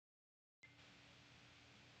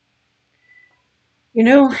You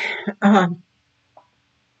know, um,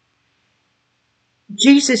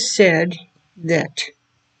 Jesus said that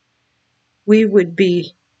we would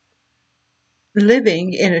be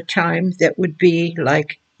living in a time that would be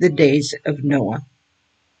like the days of Noah.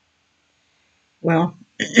 Well,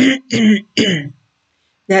 that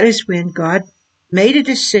is when God made a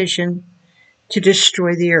decision to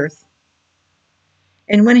destroy the earth.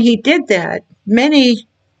 And when he did that, many,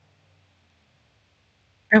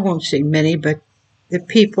 I won't say many, but the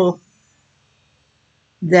people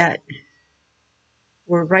that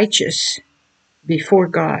were righteous before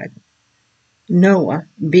God, Noah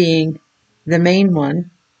being the main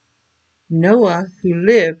one, Noah, who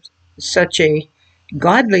lived such a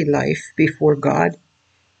godly life before God,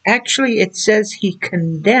 actually it says he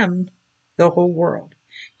condemned the whole world.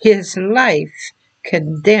 His life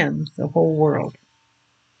condemned the whole world.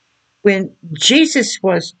 When Jesus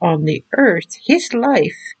was on the earth, his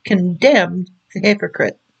life condemned the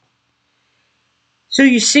hypocrite. So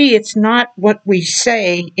you see, it's not what we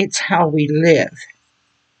say, it's how we live.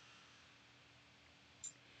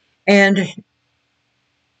 And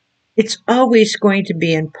it's always going to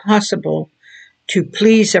be impossible to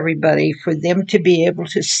please everybody, for them to be able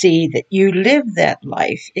to see that you live that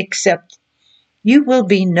life, except you will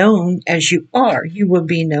be known as you are. You will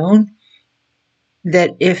be known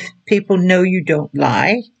that if people know you don't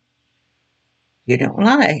lie, you don't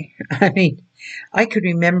lie. I mean, I could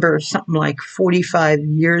remember something like 45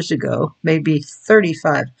 years ago, maybe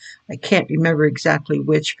 35. I can't remember exactly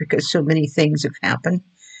which because so many things have happened.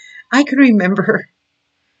 I could remember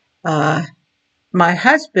uh, my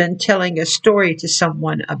husband telling a story to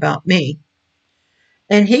someone about me.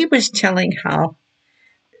 And he was telling how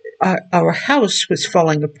our house was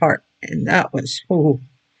falling apart. And that was, it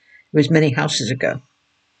was many houses ago.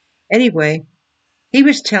 Anyway, he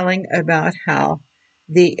was telling about how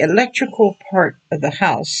the electrical part of the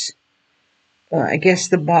house, I guess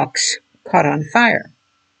the box caught on fire.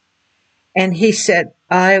 And he said,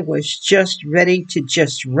 I was just ready to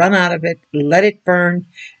just run out of it, let it burn,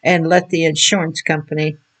 and let the insurance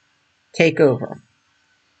company take over.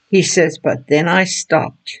 He says, but then I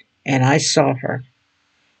stopped and I saw her.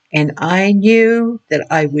 And I knew that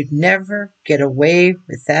I would never get away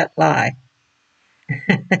with that lie.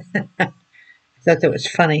 I thought that was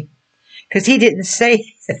funny because he didn't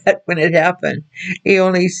say that when it happened. He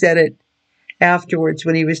only said it afterwards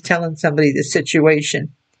when he was telling somebody the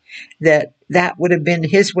situation, that that would have been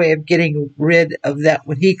his way of getting rid of that,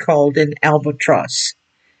 what he called an albatross.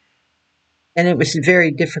 And it was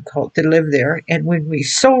very difficult to live there. And when we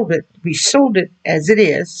sold it as it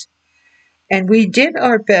is. And we did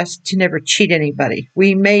our best to never cheat anybody.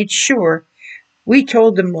 We made sure we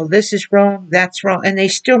told them, well, this is wrong, that's wrong, and they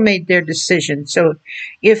still made their decision. So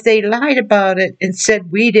if they lied about it and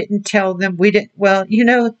said we didn't tell them, we didn't, well,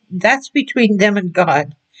 that's between them and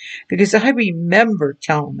God. Because I remember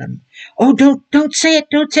telling them, oh, don't say it,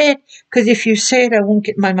 because if you say it, I won't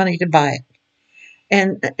get my money to buy it.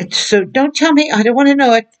 And so don't tell me, I don't want to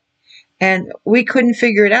know it. And we couldn't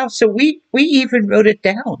figure it out. So we even wrote it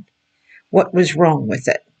down, what was wrong with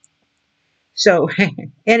it. So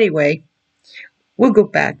anyway, we'll go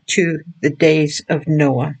back to the days of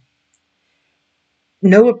Noah.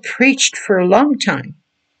 Noah preached for a long time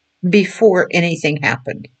before anything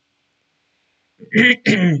happened.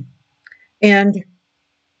 And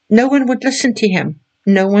no one would listen to him.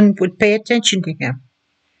 No one would pay attention to him.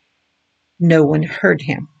 No one heard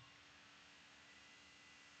him.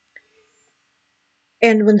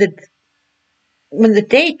 And when the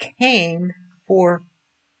day came for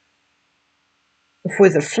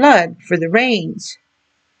the flood, for the rains,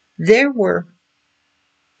 there were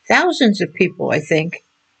thousands of people, I think,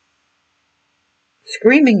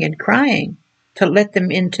 screaming and crying to let them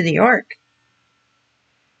into the ark.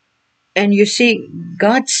 And you see,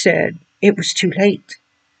 God said it was too late.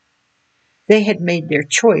 They had made their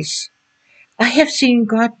choice. I have seen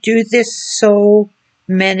God do this so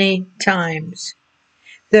many times.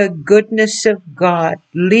 The goodness of God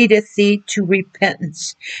leadeth thee to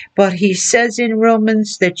repentance. But he says in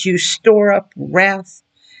Romans that you store up wrath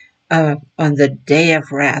on the day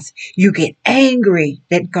of wrath. You get angry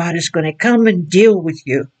that God is going to come and deal with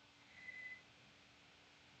you.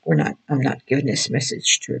 I'm not giving this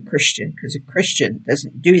message to a Christian, because a Christian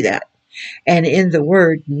doesn't do that. And in the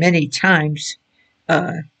Word, many times,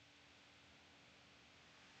 there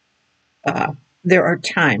are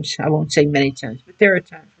times, I won't say many times, but there are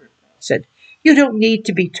times where Paul said, you don't need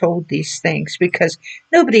to be told these things, because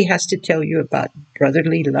nobody has to tell you about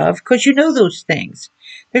brotherly love, because you know those things.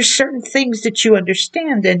 There's certain things that you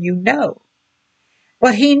understand and you know.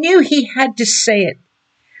 But he knew he had to say it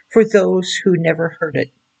for those who never heard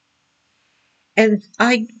it. And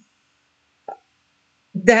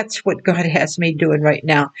that's what God has me doing right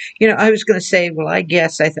now. I was going to say, well, I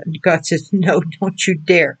guess God says, no, don't you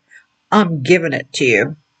dare. I'm giving it to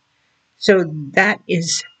you. So that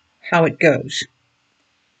is how it goes.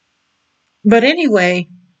 But anyway,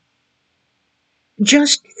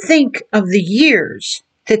 just think of the years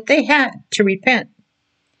that they had to repent,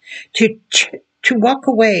 to to walk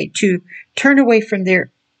away, to turn away from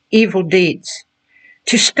their evil deeds,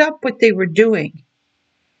 to stop what they were doing.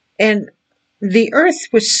 And the earth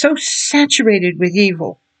was so saturated with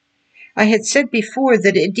evil. I had said before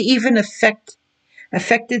that it even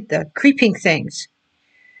affected the creeping things.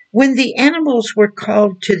 When the animals were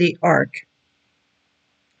called to the ark,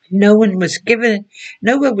 Noah was given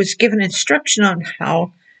instruction on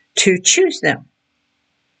how to choose them.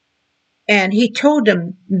 And he told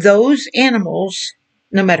them those animals,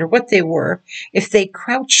 no matter what they were, if they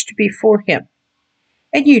crouched before him,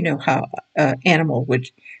 and you know how an animal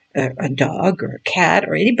would, a dog or a cat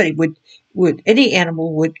or anybody any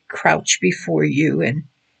animal would crouch before you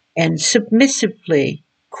and submissively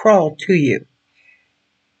crawl to you.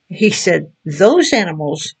 He said, those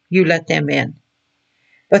animals, you let them in.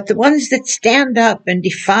 But the ones that stand up and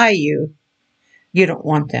defy you, you don't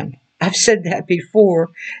want them. I've said that before,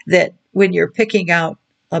 that when you're picking out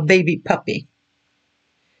a baby puppy,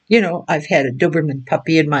 I've had a Doberman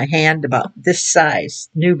puppy in my hand about this size,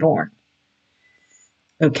 newborn.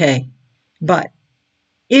 Okay. But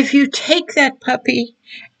if you take that puppy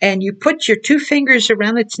and you put your two fingers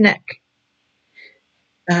around its neck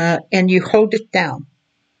and you hold it down,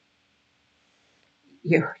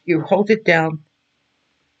 you hold it down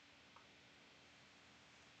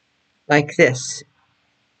like this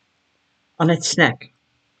on its neck.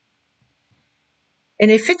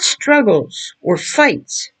 And if it struggles or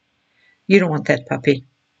fights, you don't want that puppy,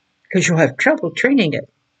 because you'll have trouble training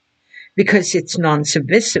it, because it's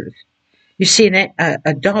non-submissive. You see,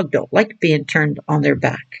 a dog don't like being turned on their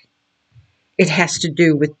back. It has to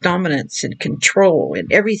do with dominance and control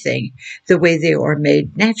and everything, the way they are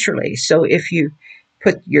made naturally. So if you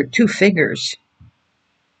put your two fingers,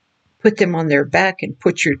 put them on their back and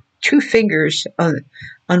put your two fingers on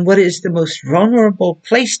what is the most vulnerable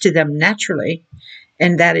place to them naturally,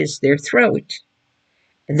 and that is their throat.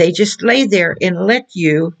 And they just lay there and let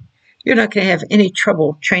you're not going to have any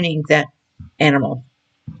trouble training that animal.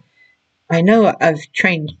 I know I've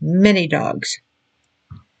trained many dogs.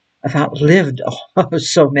 I've outlived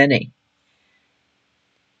so many.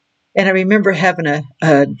 And I remember having a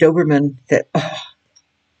Doberman that,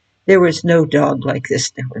 there was no dog like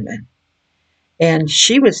this Doberman. And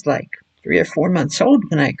she was like 3 or 4 months old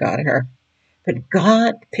when I got her. But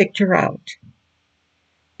God picked her out.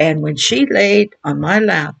 And when she laid on my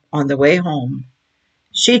lap on the way home,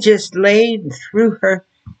 she just laid and threw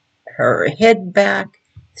her head back,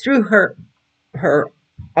 threw her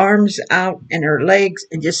arms out and her legs,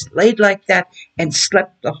 and just laid like that and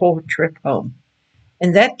slept the whole trip home.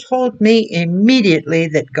 And that told me immediately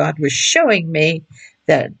that God was showing me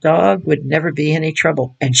that dog would never be any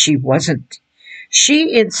trouble. And she wasn't.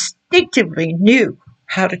 She instinctively knew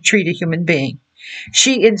how to treat a human being.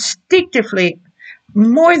 She instinctively,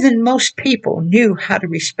 more than most people, knew how to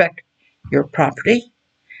respect your property.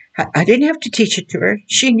 I didn't have to teach it to her.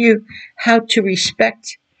 She knew how to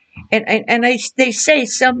respect. And they say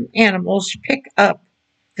some animals pick up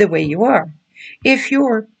the way you are. If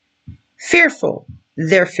you're fearful,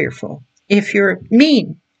 they're fearful. If you're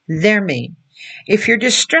mean, they're mean. If you're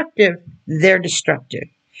destructive, they're destructive.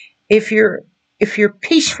 If you're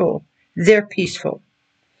peaceful, they're peaceful.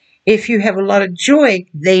 If you have a lot of joy,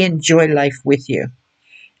 they enjoy life with you.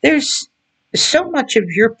 There's so much of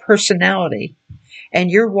your personality and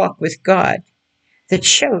your walk with God that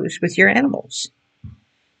shows with your animals.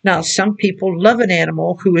 Now, some people love an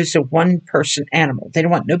animal who is a one-person animal. They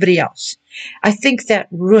don't want nobody else. I think that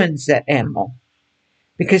ruins that animal,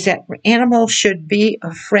 because that animal should be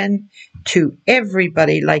a friend to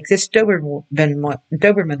everybody, like this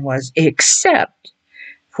Doberman was, except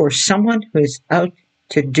for someone who is out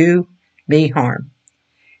to do me harm.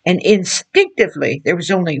 And instinctively, there was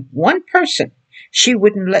only one person she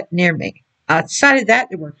wouldn't let near me. Outside of that,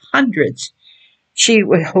 there were hundreds. She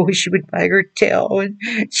would wag her tail, and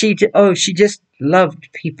she just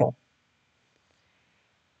loved people.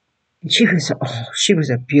 And she was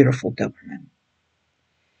a beautiful Doberman.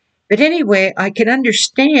 But anyway, I can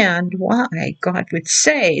understand why God would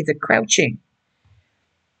say the crouching.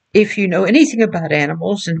 If you know anything about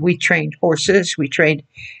animals, and we trained horses, we trained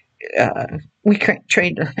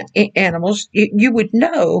animals, you would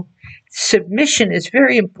know submission is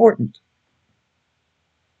very important.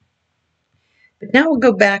 But now we'll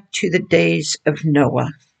go back to the days of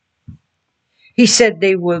Noah. He said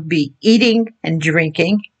they will be eating and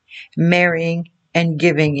drinking, marrying and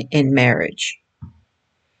giving in marriage.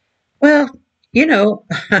 Well, you know,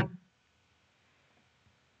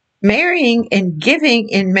 marrying and giving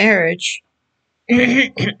in marriage,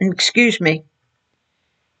 excuse me,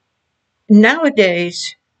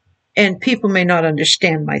 nowadays, and people may not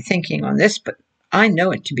understand my thinking on this, but I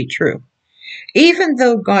know it to be true. Even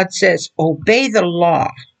though God says, obey the law,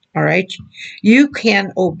 all right, you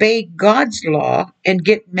can obey God's law and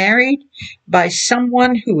get married by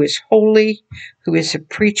someone who is holy, who is a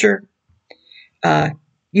preacher.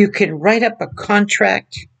 You can write up a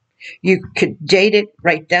contract. You could date it,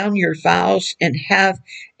 write down your vows, and have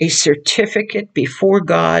a certificate before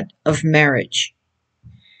God of marriage.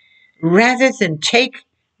 Rather than take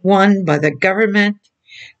one by the government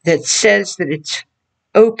that says that it's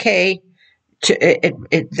okay to,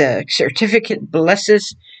 the certificate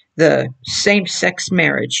blesses the same-sex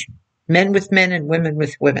marriage, men with men and women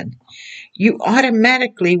with women. You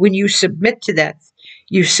automatically, when you submit to that,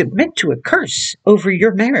 you submit to a curse over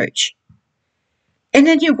your marriage. And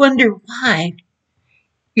then you wonder why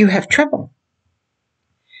you have trouble.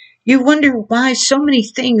 You wonder why so many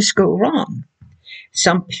things go wrong.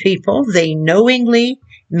 Some people, they knowingly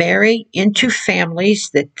marry into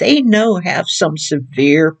families that they know have some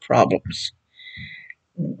severe problems.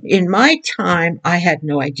 In my time, I had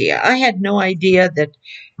no idea. I had no idea that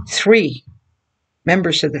 3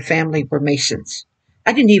 members of the family were Masons.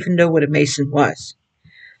 I didn't even know what a Mason was.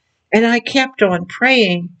 And I kept on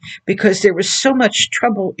praying because there was so much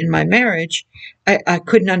trouble in my marriage, I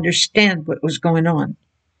couldn't understand what was going on.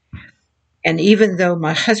 And even though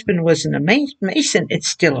my husband wasn't a Mason, it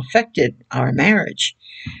still affected our marriage.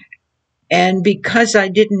 And because I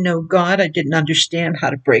didn't know God, I didn't understand how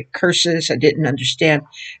to break curses. I didn't understand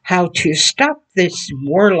how to stop this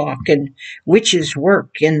warlock and witches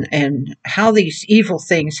work and how these evil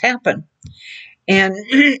things happen. And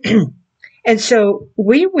and so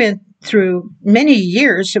we went through many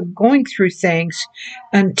years of going through things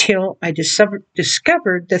until I discovered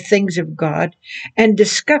the things of God and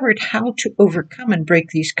discovered how to overcome and break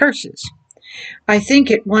these curses. I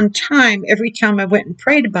think at one time, every time I went and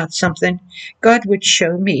prayed about something, God would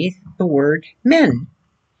show me the word men.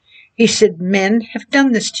 He said, men have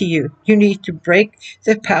done this to you. You need to break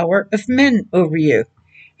the power of men over you.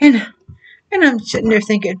 And I'm sitting there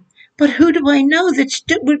thinking, but who do I know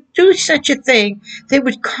that would do such a thing that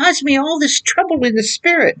would cause me all this trouble in the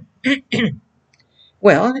spirit?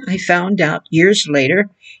 Well, I found out years later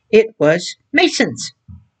it was Masons.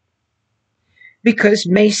 Because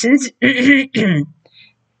Masons,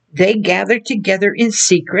 they gather together in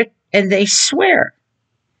secret and they swear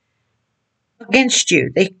against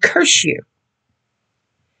you. They curse you.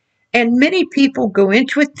 And many people go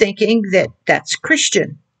into it thinking that that's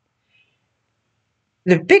Christian.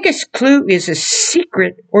 The biggest clue is a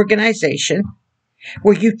secret organization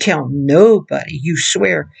where you tell nobody. You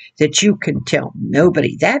swear that you can tell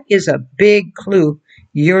nobody. That is a big clue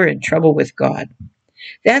you're in trouble with God.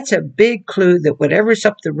 That's a big clue that whatever's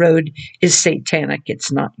up the road is satanic.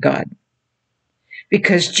 It's not God.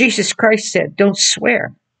 Because Jesus Christ said, don't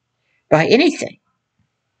swear by anything.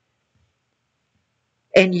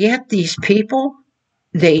 And yet these people,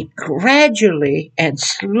 they gradually and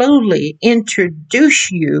slowly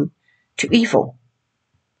introduce you to evil.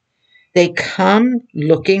 They come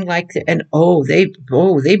looking like, and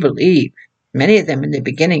they believe. Many of them in the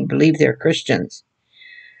beginning believe they're Christians.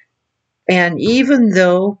 And even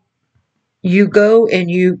though you go and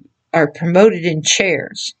you are promoted in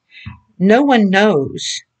chairs, no one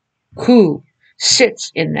knows who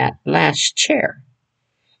sits in that last chair.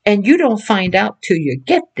 And you don't find out till you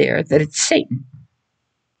get there that it's Satan.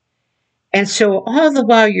 And so all the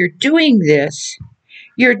while you're doing this,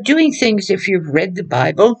 you're doing things, if you've read the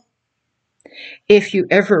Bible, if you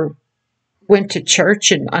ever went to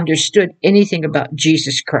church and understood anything about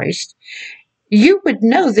Jesus Christ, you would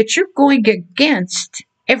know that you're going against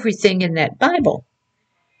everything in that Bible.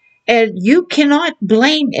 And you cannot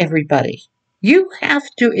blame everybody. You have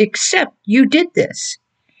to accept you did this.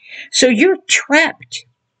 So you're trapped.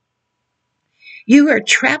 You are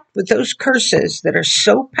trapped with those curses that are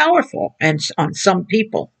so powerful and on some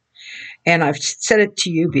people. And I've said it to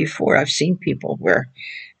you before. I've seen people where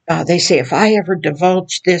they say, if I ever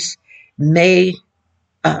divulge this, may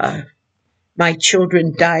my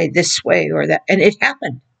children die this way or that. And it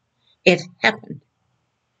happened. It happened.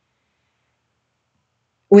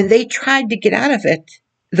 When they tried to get out of it,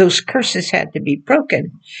 those curses had to be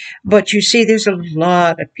broken. But you see, there's a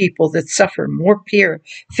lot of people that suffer more fear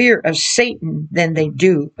of Satan than they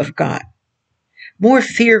do of God. more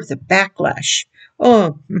fear of the backlash.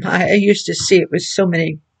 Oh, I used to see it with so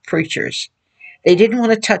many preachers. They didn't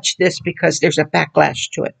want to touch this because there's a backlash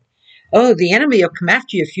to it. Oh, the enemy will come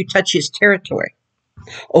after you if you touch his territory.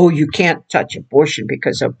 Oh, you can't touch abortion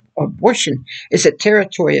because abortion is a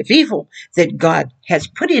territory of evil that God has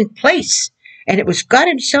put in place. And it was God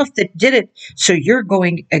himself that did it. So you're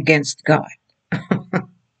going against God.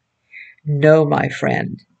 No, my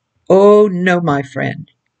friend. Oh, no, my friend.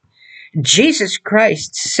 Jesus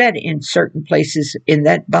Christ said in certain places in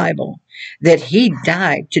that Bible that he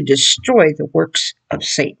died to destroy the works of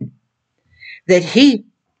Satan, that he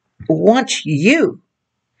wants you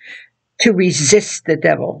to resist the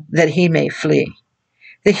devil that he may flee,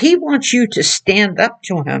 that he wants you to stand up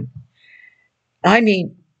to him. I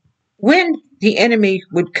mean, when the enemy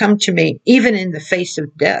would come to me, even in the face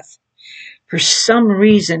of death, for some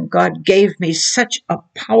reason, God gave me such a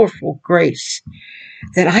powerful grace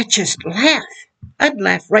that I just laugh. I'd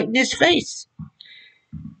laugh right in his face.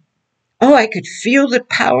 Oh, I could feel the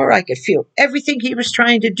power. I could feel everything he was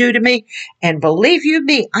trying to do to me. And believe you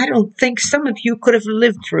me, I don't think some of you could have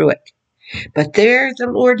lived through it. But there the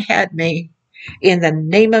Lord had me in the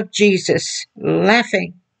name of Jesus,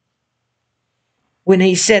 laughing. When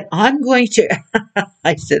he said, I'm going to,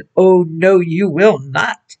 I said, oh, no, you will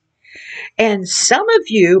not. And some of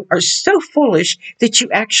you are so foolish that you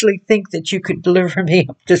actually think that you could deliver me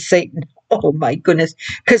up to Satan. Oh, my goodness,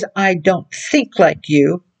 because I don't think like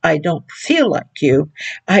you. I don't feel like you.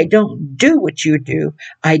 I don't do what you do.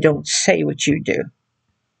 I don't say what you do.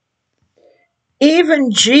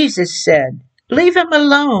 Even Jesus said, leave them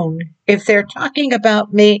alone. If they're talking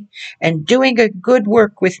about me and doing a good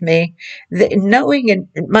work with me, knowing in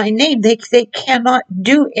my name, they cannot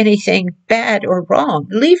do anything bad or wrong.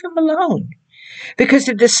 Leave them alone. Because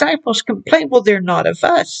the disciples complain, well, they're not of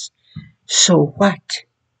us. So what?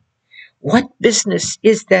 What business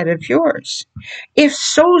is that of yours? If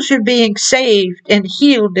souls are being saved and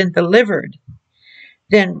healed and delivered,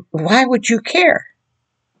 then why would you care?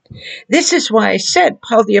 This is why I said,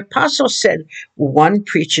 Paul the Apostle said, one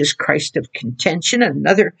preaches Christ of contention,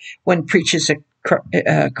 another one preaches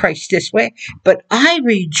Christ this way, but I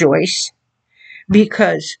rejoice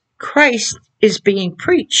because Christ is being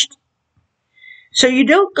preached. So you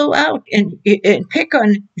don't go out and pick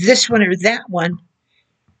on this one or that one,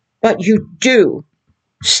 but you do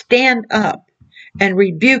stand up and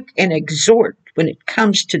rebuke and exhort when it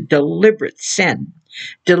comes to deliberate sin,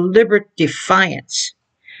 deliberate defiance.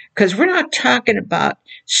 Because we're not talking about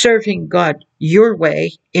serving God your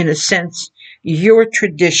way, in a sense, your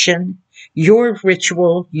tradition, your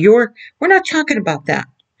ritual, we're not talking about that.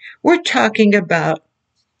 We're talking about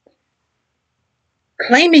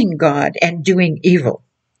claiming God and doing evil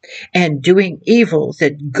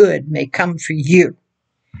that good may come for you.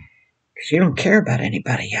 Because you don't care about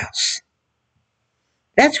anybody else.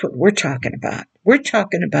 That's what we're talking about. We're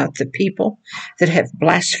talking about the people that have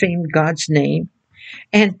blasphemed God's name,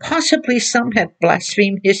 and possibly some have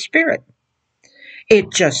blasphemed his spirit.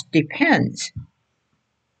 It just depends.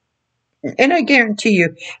 And I guarantee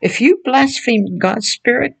you, if you blaspheme God's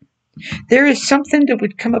spirit, there is something that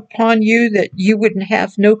would come upon you that you wouldn't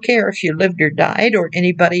have no care if you lived or died or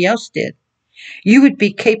anybody else did. You would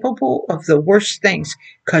be capable of the worst things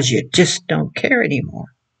because you just don't care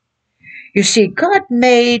anymore. You see, God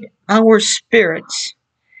made our spirits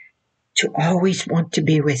to always want to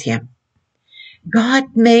be with him.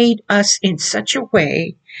 God made us in such a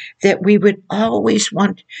way that we would always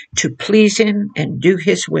want to please him and do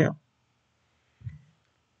his will.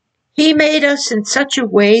 He made us in such a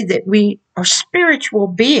way that we are spiritual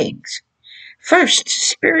beings. First,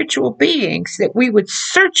 spiritual beings, that we would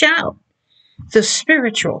search out the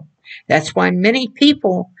spiritual. That's why many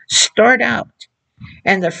people start out,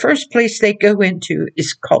 and the first place they go into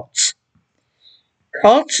is cults.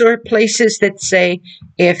 Cults are places that say,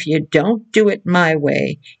 if you don't do it my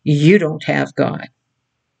way, you don't have God.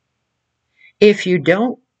 If you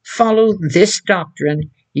don't follow this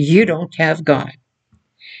doctrine, you don't have God.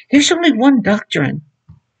 There's only one doctrine,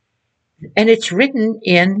 and it's written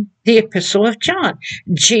in the Epistle of John.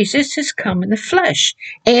 Jesus has come in the flesh,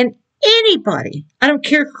 and anybody, I don't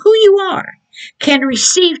care who you are, can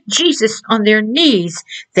receive Jesus on their knees.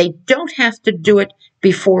 They don't have to do it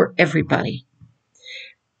before everybody.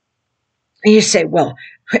 And you say, well,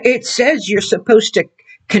 it says you're supposed to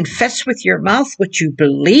confess with your mouth what you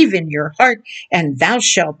believe in your heart, and thou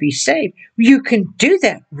shalt be saved. You can do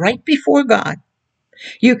that right before God.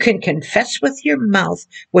 You can confess with your mouth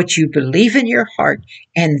what you believe in your heart,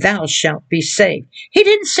 and thou shalt be saved. He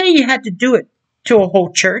didn't say you had to do it to a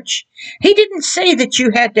whole church. He didn't say that you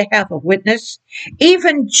had to have a witness.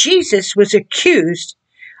 Even Jesus was accused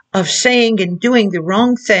of saying and doing the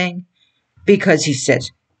wrong thing because he says,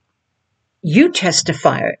 you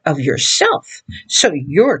testify of yourself, so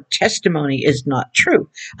your testimony is not true.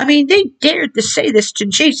 I mean, they dared to say this to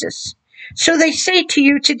Jesus. So they say to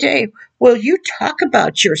you today, well, you talk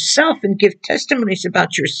about yourself and give testimonies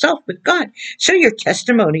about yourself with God, so your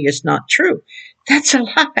testimony is not true. That's a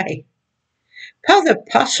lie. Paul the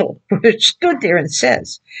Apostle stood there and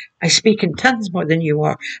says, I speak in tongues more than you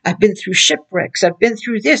are. I've been through shipwrecks. I've been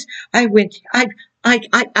through this. I went here. I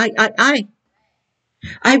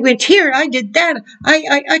did that.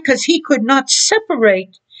 Because he could not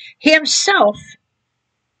separate himself.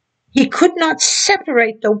 He could not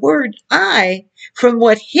separate the word I from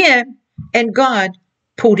what him and God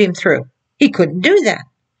pulled him through. He couldn't do that.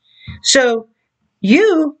 So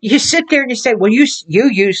you sit there and you say, well, you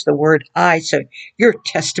use the word I, so your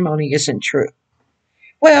testimony isn't true.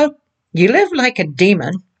 Well, you live like a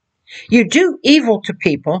demon. You do evil to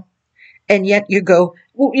people, and yet you go,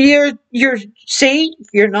 well, you're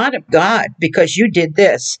not of God because you did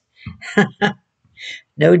this.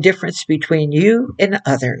 No difference between you and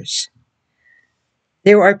others.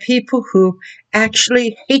 There are people who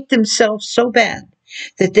actually hate themselves so bad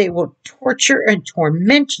that they will torture and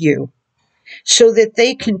torment you so that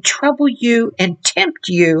they can trouble you and tempt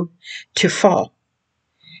you to fall.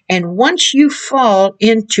 And once you fall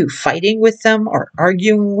into fighting with them or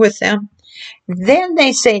arguing with them, then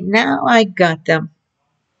they say, now I got them.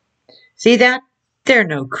 See that? They're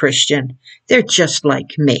no Christian. They're just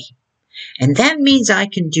like me. And that means I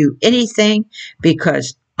can do anything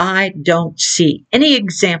because I don't see any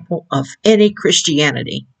example of any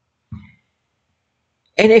Christianity.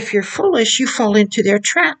 And if you're foolish, you fall into their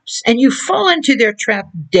traps. And you fall into their trap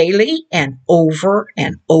daily and over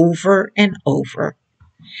and over and over.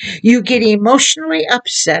 You get emotionally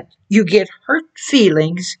upset. You get hurt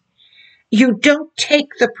feelings. You don't take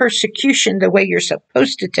the persecution the way you're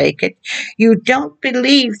supposed to take it. You don't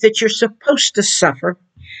believe that you're supposed to suffer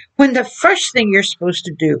when the first thing you're supposed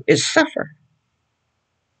to do is suffer.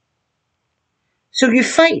 So you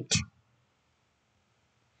fight.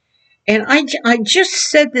 And I just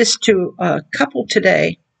said this to a couple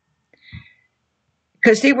today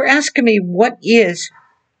because they were asking me what is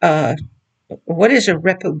a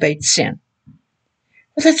reprobate sin.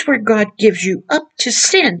 Well, that's where God gives you up to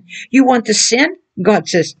sin. You want to sin? God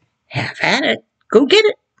says, have at it. Go get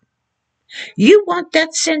it. You want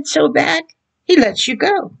that sin so bad, he lets you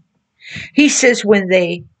go. He says when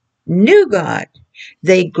they knew God,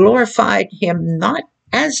 they glorified him not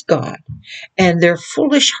as God, and their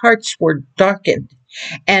foolish hearts were darkened,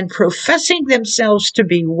 and professing themselves to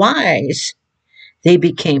be wise, they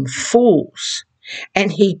became fools,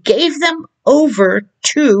 and he gave them over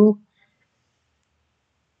to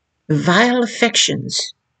vile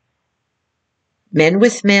affections, men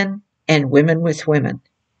with men and women with women.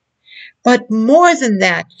 But more than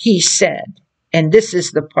that, he said, and this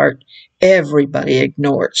is the part everybody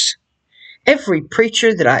ignores. Every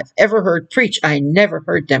preacher that I've ever heard preach, I never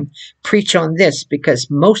heard them preach on this because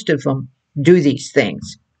most of them do these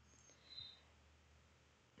things.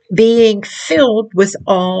 Being filled with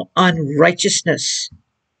all unrighteousness,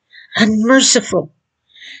 unmerciful.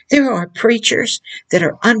 There are preachers that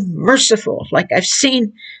are unmerciful. Like I've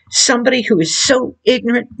seen somebody who is so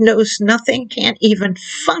ignorant, knows nothing, can't even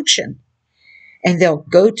function. And they'll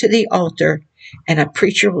go to the altar and a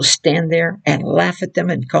preacher will stand there and laugh at them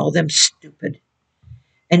and call them stupid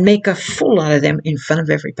and make a fool out of them in front of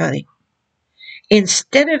everybody.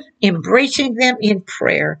 Instead of embracing them in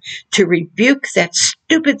prayer to rebuke that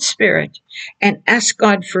stupid spirit and ask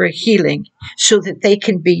God for a healing so that they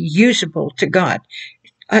can be usable to God.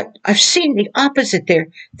 I've seen the opposite there.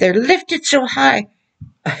 They're lifted so high.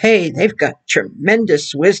 Hey, they've got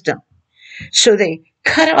tremendous wisdom. So they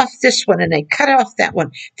cut off this one and they cut off that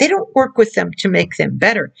one. They don't work with them to make them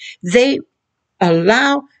better. They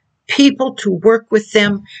allow people to work with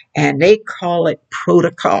them, and they call it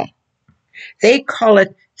protocol. They call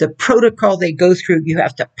it the protocol they go through. You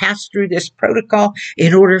have to pass through this protocol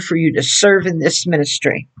in order for you to serve in this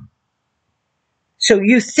ministry. So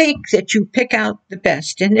you think that you pick out the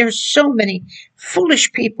best, and there's so many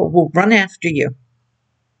foolish people who will run after you.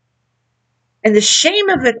 And the shame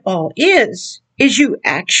of it all is you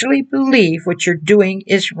actually believe what you're doing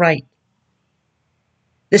is right.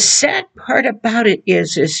 The sad part about it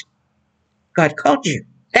is God called you.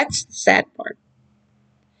 That's the sad part.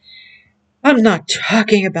 I'm not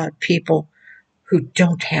talking about people who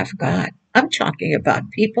don't have God. I'm talking about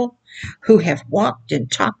people who have walked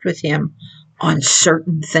and talked with him on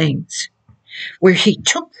certain things. where he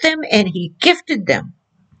took them and he gifted them.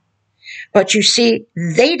 But you see,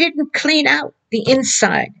 they didn't clean out the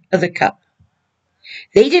inside of the cup.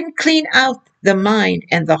 They didn't clean out the mind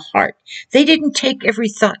and the heart. They didn't take every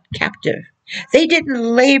thought captive. They didn't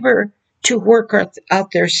labor to work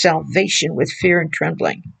out their salvation with fear and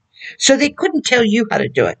trembling. So they couldn't tell you how to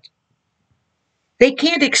do it. They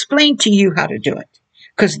can't explain to you how to do it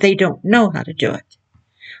because they don't know how to do it.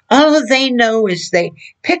 All they know is they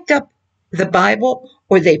picked up the Bible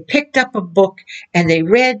or they picked up a book and they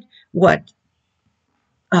read what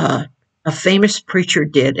a famous preacher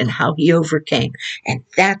did and how he overcame. And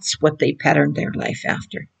that's what they patterned their life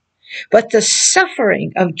after. But the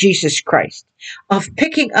suffering of Jesus Christ, of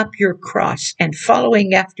picking up your cross and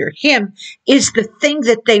following after him, is the thing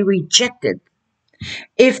that they rejected.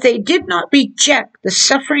 If they did not reject the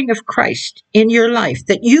suffering of Christ in your life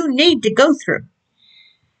that you need to go through,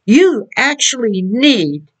 you actually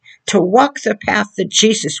need to walk the path that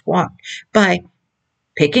Jesus walked by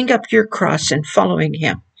picking up your cross and following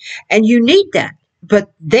him. And you need that,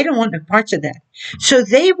 but they don't want no parts of that. So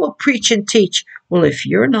they will preach and teach, well, if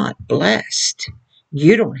you're not blessed,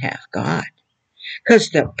 you don't have God. Because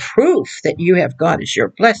the proof that you have God is you're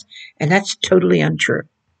blessed, and that's totally untrue.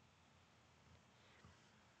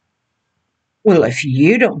 Well, if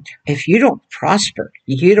you don't prosper,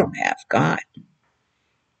 you don't have God.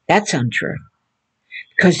 That's untrue.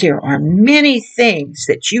 Because there are many things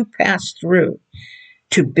that you pass through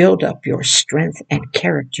to build up your strength and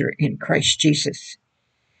character in Christ Jesus.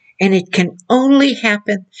 And it can only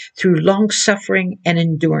happen through long suffering and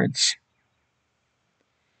endurance.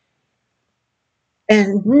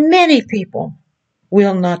 And many people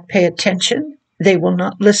will not pay attention. They will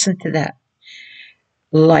not listen to that.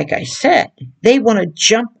 Like I said, they want to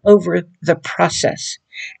jump over the process.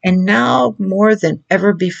 And now more than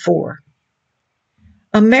ever before,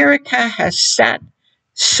 America has sat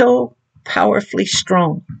so powerfully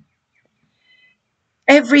strong.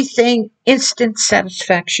 Everything instant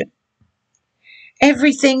satisfaction.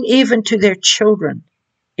 Everything even to their children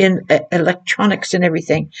in electronics and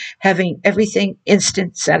everything, having everything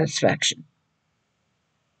instant satisfaction.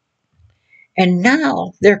 And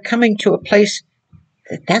now they're coming to a place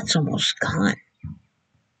that's almost gone.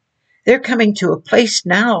 They're coming to a place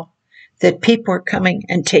now that people are coming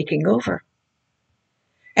and taking over.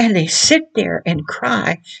 And they sit there and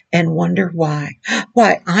cry and wonder why.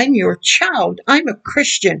 Why, I'm your child. I'm a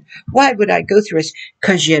Christian. Why would I go through this?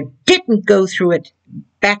 Because you didn't go through it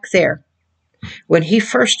back there. When he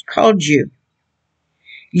first called you,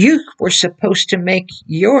 you were supposed to make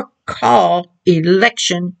your call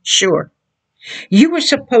election sure. You were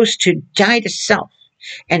supposed to die to self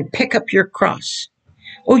and pick up your cross.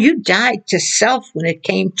 Oh, you died to self when it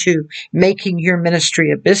came to making your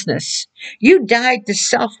ministry a business. You died to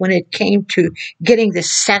self when it came to getting the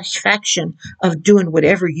satisfaction of doing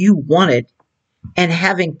whatever you wanted and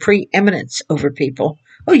having preeminence over people.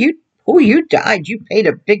 You died. You paid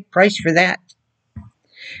a big price for that.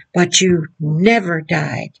 But you never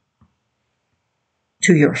died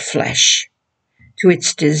to your flesh, to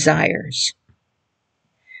its desires.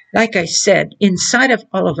 Like I said, inside of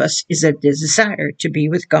all of us is a desire to be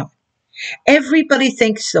with God. Everybody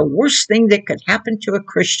thinks the worst thing that could happen to a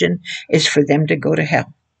Christian is for them to go to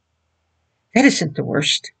hell. That isn't the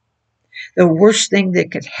worst. The worst thing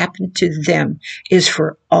that could happen to them is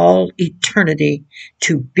for all eternity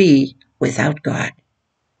to be without God.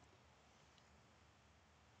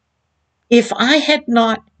 If I had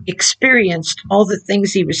not experienced all the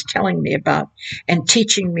things he was telling me about and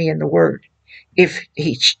teaching me in the Word, if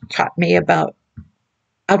he taught me about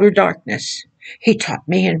outer darkness, he taught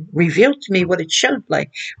me and revealed to me what it showed like,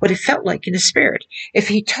 what it felt like in the spirit. If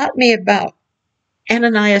he taught me about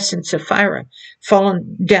Ananias and Sapphira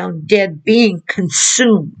fallen down dead, being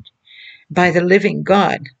consumed by the living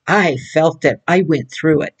God, I felt it. I went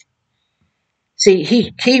through it. See,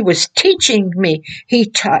 he was teaching me. He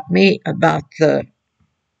taught me about the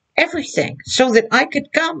everything so that I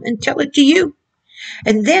could come and tell it to you.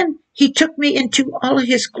 And then he took me into all of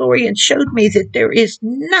his glory and showed me that there is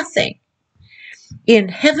nothing in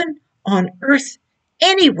heaven, on earth,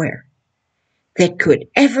 anywhere that could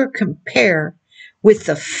ever compare with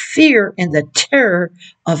the fear and the terror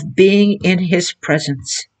of being in his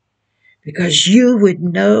presence. Because you would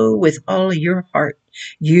know with all your heart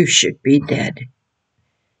you should be dead.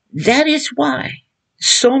 That is why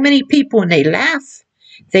so many people, when they laugh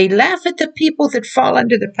at the people that fall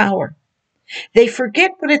under the power. They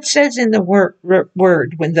forget what it says in the word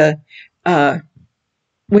when the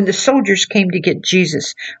soldiers came to get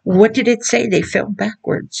Jesus. What did it say? They fell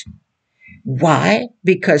backwards. Why?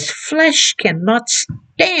 Because flesh cannot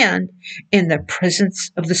stand in the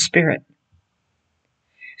presence of the Spirit.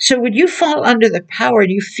 So when you fall under the power and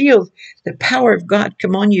you feel the power of God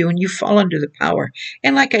come on you and you fall under the power,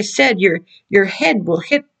 and like I said, your head will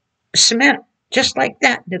hit cement just like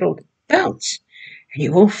that, and it'll bounce, and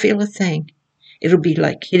you won't feel a thing. It'll be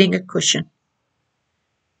like hitting a cushion.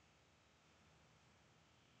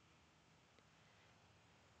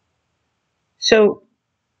 So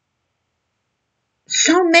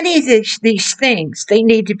many of these things, they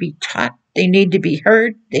need to be taught, they need to be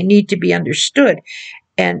heard, they need to be understood.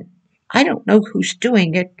 And I don't know who's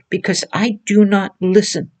doing it because I do not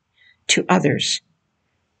listen to others.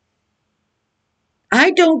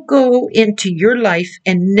 I don't go into your life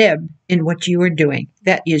and nib in what you are doing.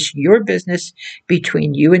 That is your business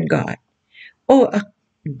between you and God. Oh,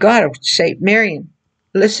 God will say, Marion,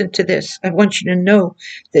 listen to this. I want you to know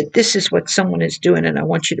that this is what someone is doing, and I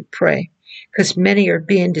want you to pray because many are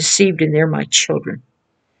being deceived and they're my children.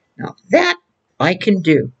 Now, that I can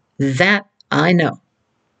do. That I know.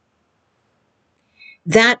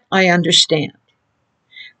 That I understand.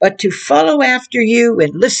 But to follow after you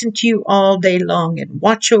and listen to you all day long and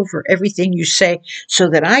watch over everything you say so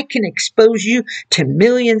that I can expose you to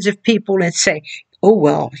millions of people and say, oh,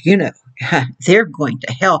 well, they're going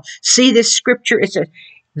to hell. See, this scripture is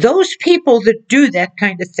those people that do that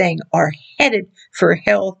kind of thing are headed for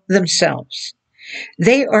hell themselves.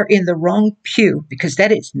 They are in the wrong pew because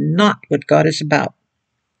that is not what God is about.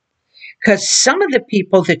 Because some of the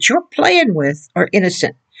people that you're playing with are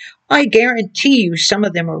innocent. I guarantee you some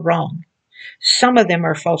of them are wrong. Some of them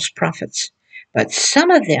are false prophets. But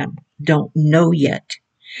some of them don't know yet.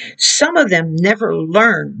 Some of them never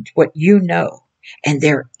learned what you know. And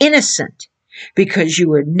they're innocent because you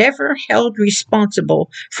were never held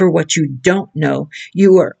responsible for what you don't know.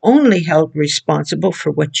 You are only held responsible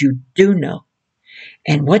for what you do know.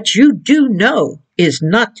 And what you do know is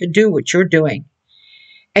not to do what you're doing.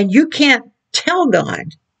 And you can't tell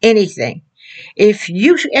God anything. If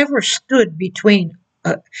you ever stood between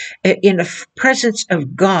in the presence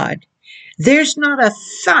of God, there's not a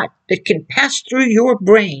thought that can pass through your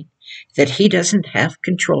brain that he doesn't have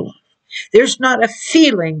control of. There's not a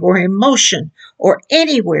feeling or emotion or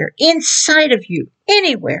anywhere inside of you,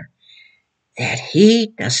 anywhere, that he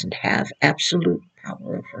doesn't have absolute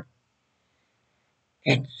power over.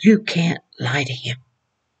 And you can't lie to him.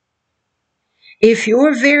 If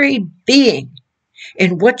your very being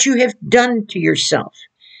and what you have done to yourself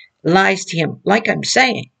lies to him, like I'm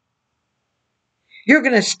saying, you're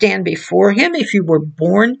going to stand before him. If you were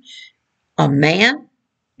born a man,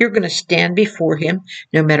 you're going to stand before him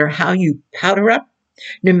no matter how you powder up,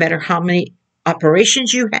 no matter how many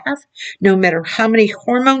operations you have, no matter how many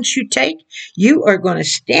hormones you take, you are going to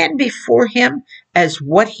stand before him as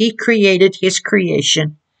what he created, his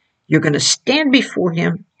creation. You're going to stand before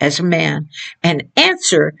him as a man and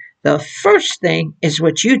answer. The first thing is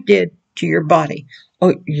what you did to your body.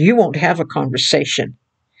 Oh, you won't have a conversation.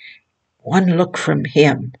 One look from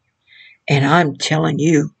him, and I'm telling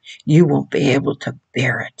you, you won't be able to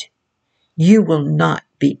bear it. You will not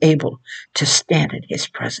be able to stand in his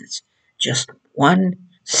presence just 1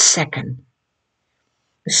 second.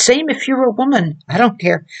 The same if you're a woman. I don't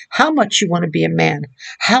care how much you want to be a man,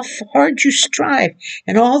 how hard you strive,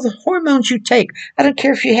 and all the hormones you take. I don't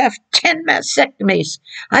care if you have 10 mastectomies.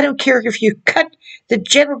 I don't care if you cut the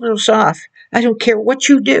genitals off. I don't care what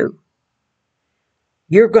you do.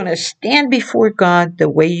 You're going to stand before God the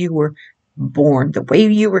way you were born, the way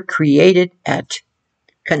you were created at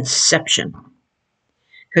conception.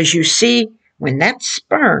 Because you see, when that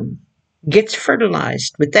sperm gets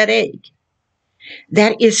fertilized with that egg,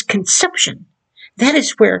 that is conception. That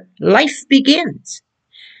is where life begins.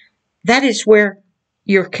 That is where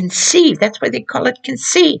you're conceived. That's why they call it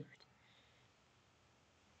conceived.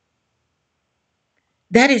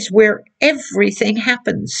 That is where everything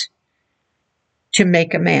happens to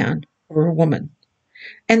make a man or a woman.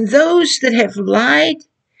 And those that have lied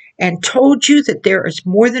and told you that there is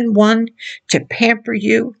more than one to pamper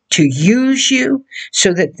you, to use you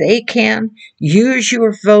so that they can use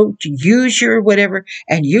your vote, use your whatever,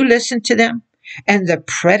 and you listen to them. And the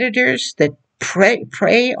predators that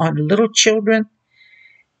prey on little children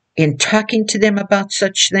in talking to them about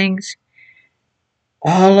such things,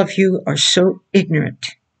 all of you are so ignorant.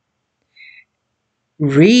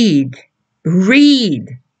 Read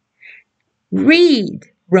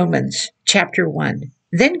Romans chapter 1.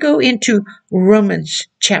 Then go into Romans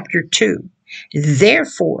chapter 2.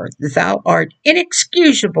 Therefore thou art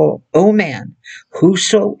inexcusable, O man,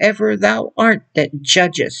 whosoever thou art that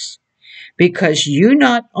judgest, because you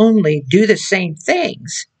not only do the same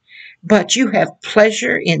things, but you have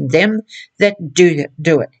pleasure in them that do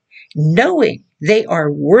it, knowing they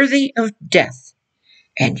are worthy of death.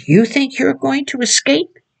 And you think you're going to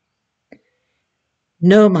escape?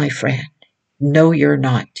 No, my friend. No, you're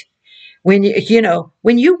not. When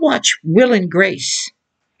you watch Will and Grace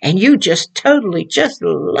and you just totally just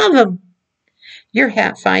love them, you're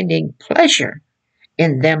finding pleasure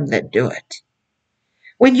in them that do it.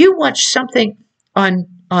 When you watch something on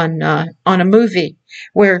a movie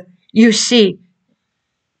where you see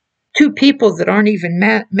two people that aren't even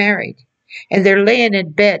married and they're laying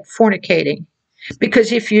in bed fornicating,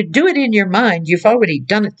 because if you do it in your mind, you've already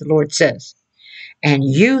done it, the Lord says, and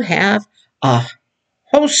you have a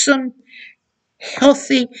wholesome,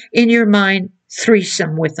 healthy in your mind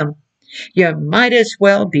threesome with them, you might as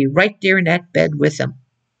well be right there in that bed with them.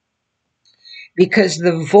 Because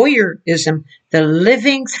the voyeurism, the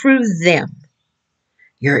living through them,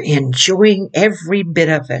 you're enjoying every bit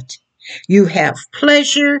of it. You have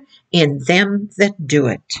pleasure in them that do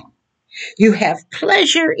it. You have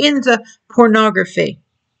pleasure in the pornography.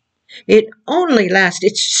 It only lasts.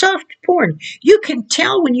 It's soft porn. You can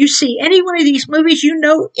tell when you see any one of these movies, you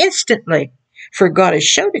know instantly, for God has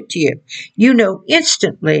showed it to you. You know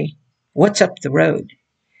instantly what's up the road.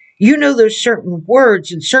 You know there's certain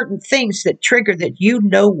words and certain things that trigger that you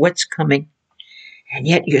know what's coming. And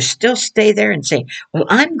yet you still stay there and say, well,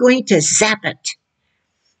 I'm going to zap it.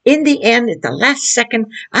 In the end, at the last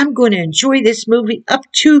second, I'm going to enjoy this movie up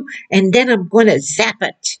to, and then I'm going to zap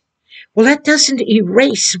it. Well, that doesn't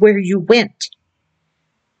erase where you went.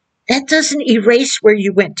 That doesn't erase where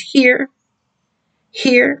you went here,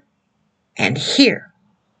 here, and here.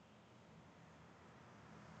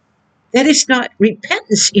 That is not,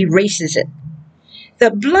 repentance erases it. The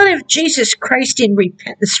blood of Jesus Christ in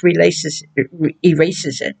repentance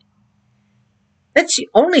erases it. That's the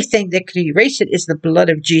only thing that can erase it, is the blood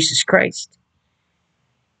of Jesus Christ.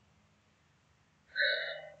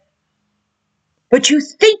 But you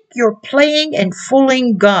think you're playing and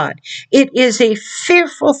fooling God. It is a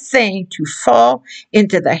fearful thing to fall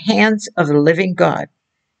into the hands of the living God.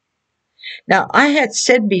 Now, I had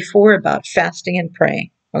said before about fasting and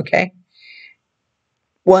praying, okay?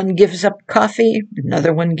 One gives up coffee,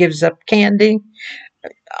 another one gives up candy.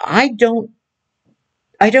 I don't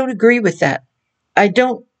agree with that. I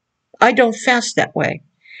don't fast that way.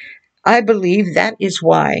 I believe that is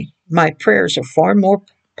why my prayers are far more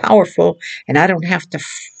powerful, and I don't have to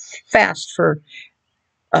fast for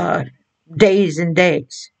days and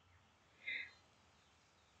days.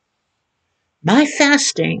 My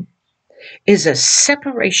fasting is a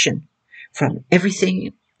separation from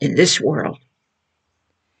everything in this world.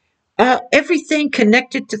 Everything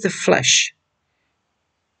connected to the flesh,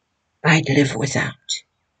 I live without.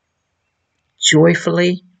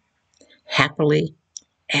 Joyfully, happily,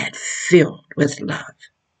 and filled with love.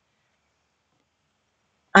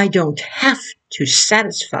 I don't have to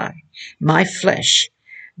satisfy my flesh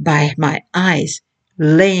by my eyes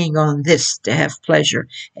laying on this to have pleasure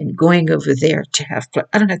and going over there to have pleasure.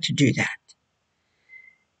 I don't have to do that.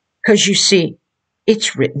 Because you see,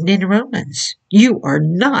 it's written in Romans. You are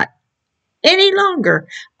not any longer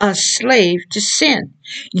a slave to sin.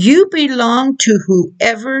 You belong to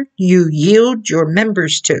whoever you yield your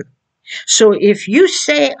members to. So if you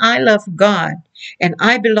say, I love God and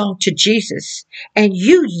I belong to Jesus, and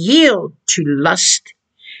you yield to lust,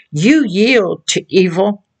 you yield to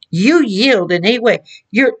evil, you yield in any way,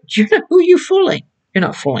 you know who you're fooling. You're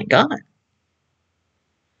not fooling God.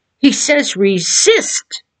 He says,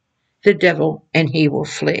 resist the devil and he will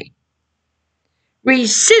flee.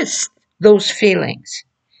 Resist those feelings.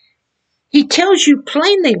 He tells you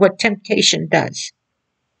plainly what temptation does.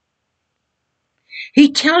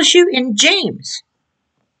 He tells you in James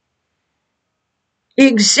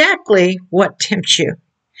exactly what tempts you.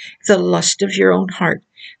 The lust of your own heart.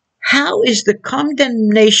 How is the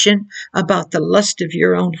condemnation about the lust of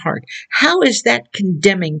your own heart? How is that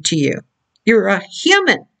condemning to you? You're a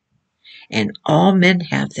human, and all men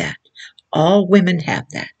have that. All women have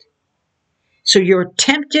that. So you're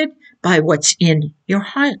tempted by what's in your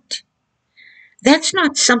heart. That's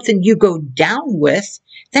not something you go down with.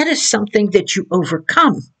 That is something that you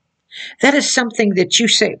overcome. That is something that you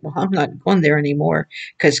say, well, I'm not going there anymore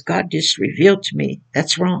because God just revealed to me.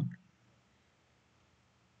 That's wrong.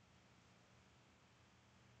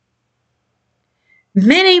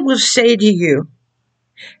 Many will say to you,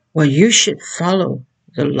 well, you should follow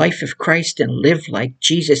the life of Christ and live like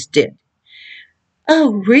Jesus did.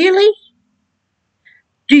 Oh, really?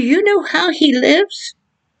 Do you know how he lives?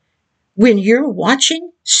 When you're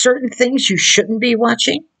watching certain things you shouldn't be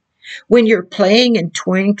watching? When you're playing and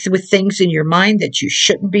toying with things in your mind that you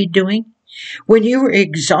shouldn't be doing? When you are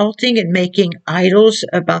exalting and making idols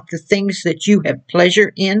about the things that you have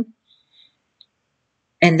pleasure in?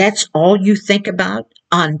 And that's all you think about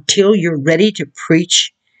until you're ready to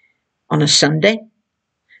preach on a Sunday?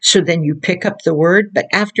 So then you pick up the word, but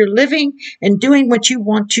after living and doing what you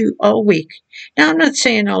want to all week. Now, I'm not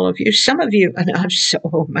saying all of you, some of you, and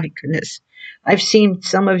oh my goodness, I've seen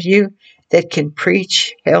some of you that can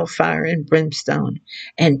preach hellfire and brimstone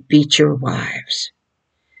and beat your wives.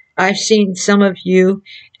 I've seen some of you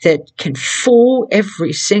that can fool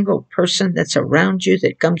every single person that's around you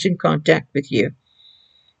that comes in contact with you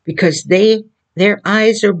because their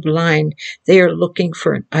eyes are blind. They are looking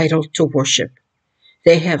for an idol to worship.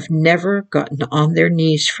 They have never gotten on their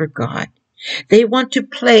knees for God. They want to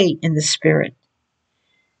play in the Spirit.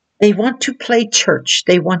 They want to play church.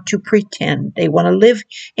 They want to pretend. They want to live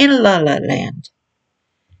in la la land.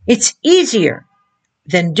 It's easier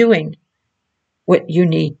than doing what you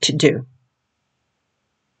need to do.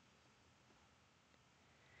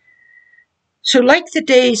 So like the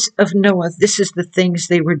days of Noah, this is the things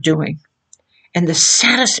they were doing. And the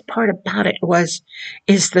saddest part about it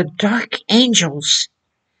is the dark angels.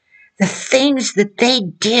 The things that they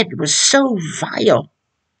did was so vile.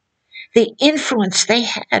 The influence they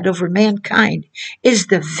had over mankind is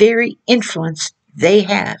the very influence they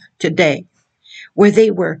have today, where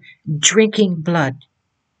they were drinking blood,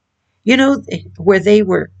 where they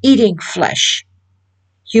were eating flesh,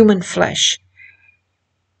 human flesh.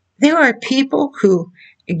 There are people who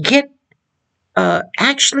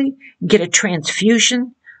actually get a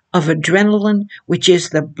transfusion of adrenaline, which is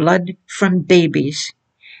the blood from babies,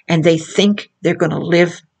 and they think they're going to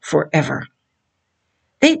live forever.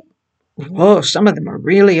 Some of them are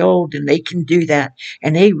really old and they can do that,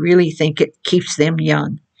 and they really think it keeps them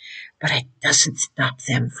young. But it doesn't stop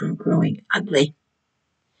them from growing ugly.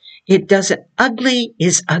 It doesn't. Ugly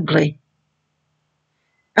is ugly.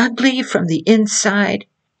 Ugly from the inside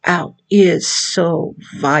out is so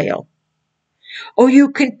vile. Oh, you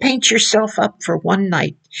can paint yourself up for one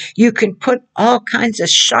night. You can put all kinds of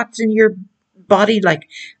shots in your body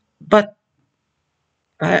but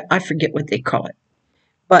I forget what they call it.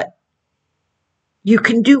 But you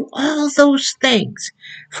can do all those things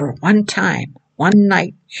for one time, one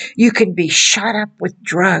night. You can be shot up with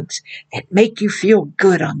drugs that make you feel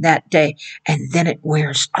good on that day, and then it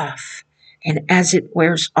wears off. And as it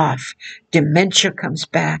wears off, dementia comes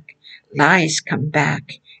back, lies come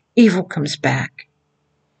back, evil comes back.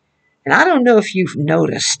 And I don't know if you've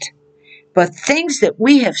noticed, but things that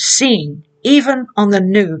we have seen, even on the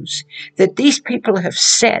news, that these people have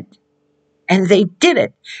said, and they did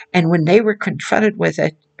it, and when they were confronted with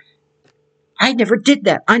it, I never did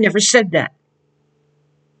that. I never said that.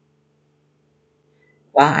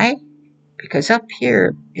 Why? Because up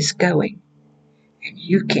here is going, and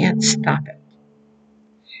you can't stop it.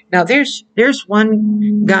 Now, there's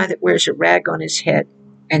one guy that wears a rag on his head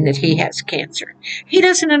and that he has cancer. He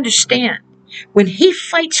doesn't understand. When he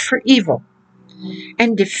fights for evil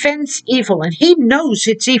and defends evil, and he knows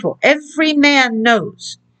it's evil, every man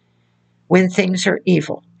knows when things are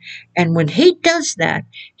evil. And when he does that,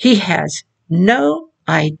 he has no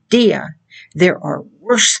idea there are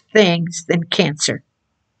worse things than cancer.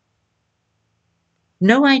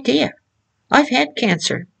 No idea. I've had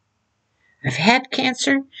cancer. I've had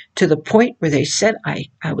cancer to the point where they said I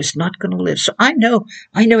was not going to live. So I know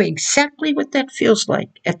exactly what that feels like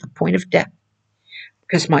at the point of death,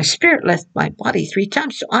 because my spirit left my body 3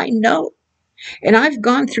 times. So I know. And I've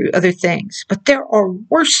gone through other things, but there are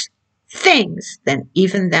worse things than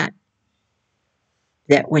even that.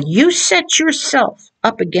 That when you set yourself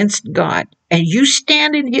up against God and you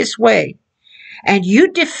stand in His way and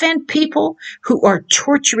you defend people who are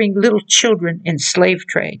torturing little children in slave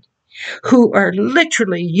trade, who are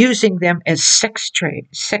literally using them as sex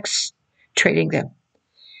trading them,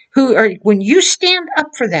 when you stand up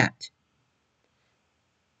for that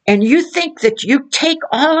and you think that you take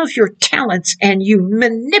all of your talents and you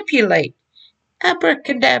manipulate,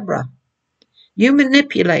 abracadabra, you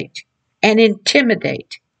manipulate and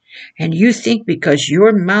intimidate, and you think because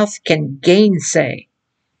your mouth can gainsay.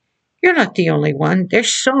 You're not the only one.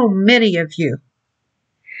 There's so many of you.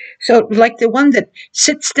 So like the one that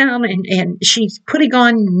sits down and she's putting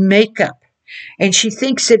on makeup and she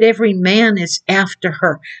thinks that every man is after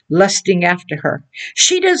her, lusting after her.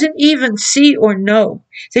 She doesn't even see or know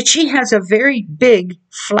that she has a very big,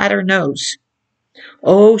 flatter nose.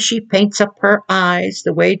 Oh, she paints up her eyes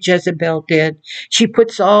the way Jezebel did. She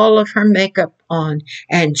puts all of her makeup on,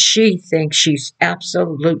 and she thinks she's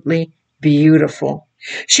absolutely beautiful.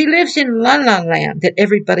 She lives in la la land that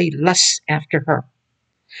everybody lusts after her.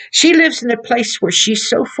 She lives in a place where she's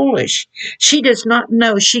so foolish. She does not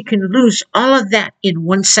know she can lose all of that in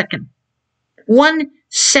 1 second. 1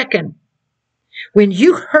 second. When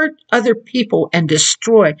you hurt other people and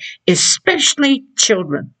destroy, especially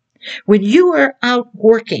children, when you are out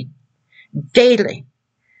working daily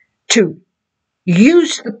to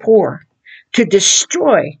use the poor, to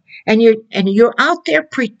destroy, and you're out there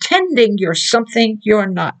pretending you're something you're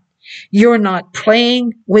not. You're not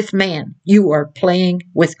playing with man. You are playing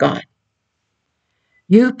with God.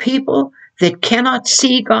 You people that cannot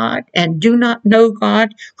see God and do not know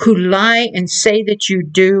God, who lie and say that you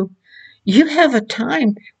do, you have a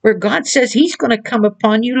time where God says he's going to come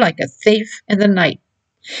upon you like a thief in the night.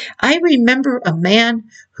 I remember a man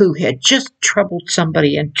who had just troubled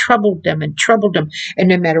somebody and troubled them and troubled them. And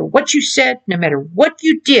no matter what you said, no matter what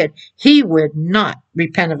you did, he would not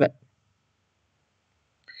repent of it.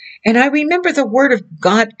 And I remember the word of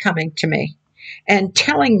God coming to me and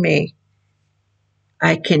telling me,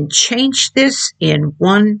 I can change this in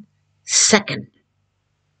 1 second.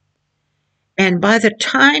 And by the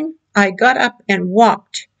time I got up and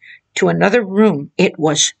walked to another room, it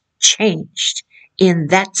was changed. In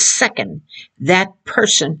that second, that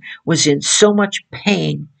person was in so much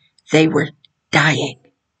pain, they were dying.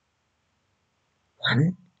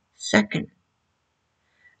 1 second.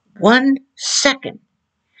 1 second.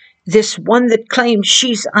 This one that claims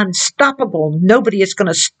she's unstoppable, nobody is going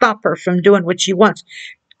to stop her from doing what she wants.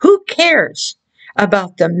 Who cares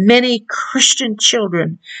about the many Christian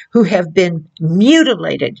children who have been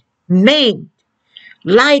mutilated, maimed,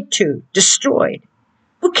 lied to, destroyed?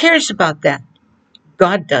 Who cares about that?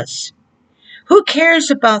 God does. Who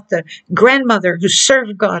cares about the grandmother who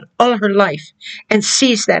served God all her life and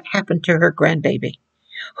sees that happen to her grandbaby?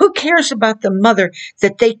 Who cares about the mother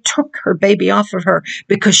that they took her baby off of her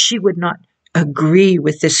because she would not agree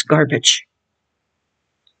with this garbage?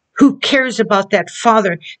 Who cares about that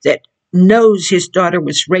father that knows his daughter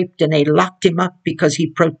was raped and they locked him up because he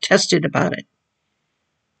protested about it?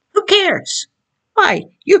 Who cares? Why,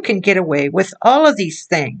 you can get away with all of these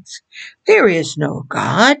things. There is no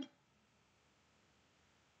God.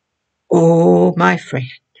 Oh, my friend,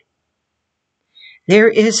 there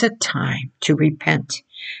is a time to repent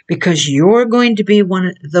because you're going to be one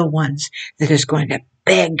of the ones that is going to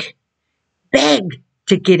beg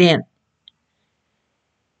to get in.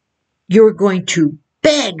 You're going to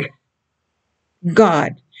beg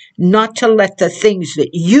God not to let the things that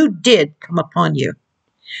you did come upon you,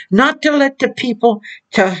 not to let the people,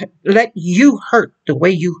 to let you hurt the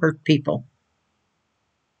way you hurt people.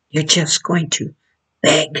 You're just going to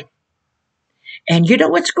beg. And you know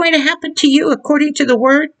what's going to happen to you according to the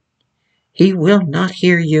word? He will not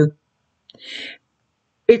hear you.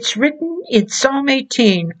 It's written in Psalm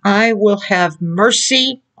 18, I will have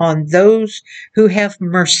mercy on those who have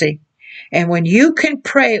mercy. And when you can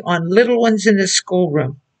pray on little ones in the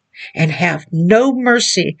schoolroom and have no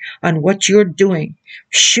mercy on what you're doing,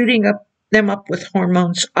 shooting them up with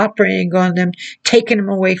hormones, operating on them, taking them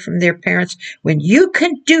away from their parents, when you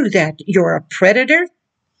can do that, you're a predator.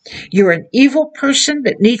 You're an evil person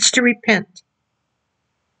that needs to repent.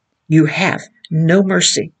 You have no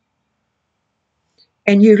mercy.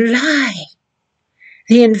 And you lie.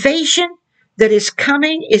 The invasion that is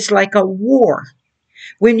coming is like a war.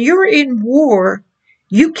 When you're in war,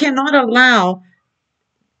 you cannot allow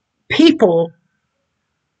people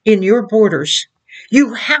in your borders.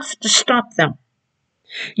 You have to stop them.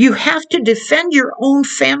 You have to defend your own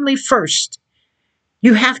family first.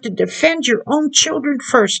 You have to defend your own children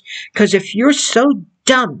first. Because if you're so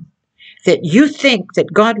dumb that you think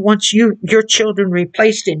that God wants your children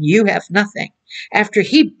replaced and you have nothing, after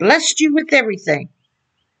he blessed you with everything,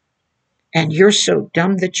 and you're so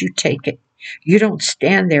dumb that you take it, you don't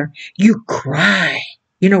stand there, you cry.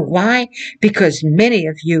 You know why? Because many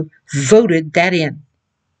of you voted that in.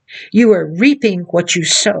 You are reaping what you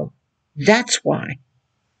sow. That's why.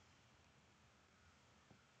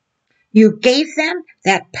 You gave them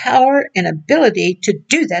that power and ability to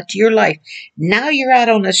do that to your life. Now you're out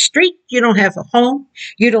on the street. You don't have a home.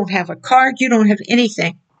 You don't have a car. You don't have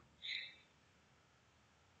anything.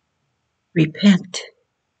 Repent.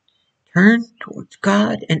 Turn towards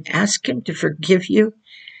God and ask him to forgive you.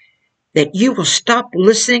 That you will stop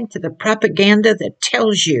listening to the propaganda that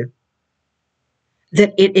tells you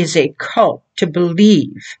that it is a cult to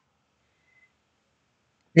believe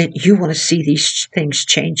that you want to see these things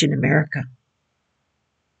change in America.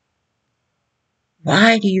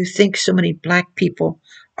 Why do you think so many black people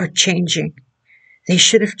are changing? They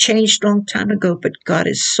should have changed a long time ago, but God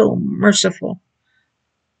is so merciful.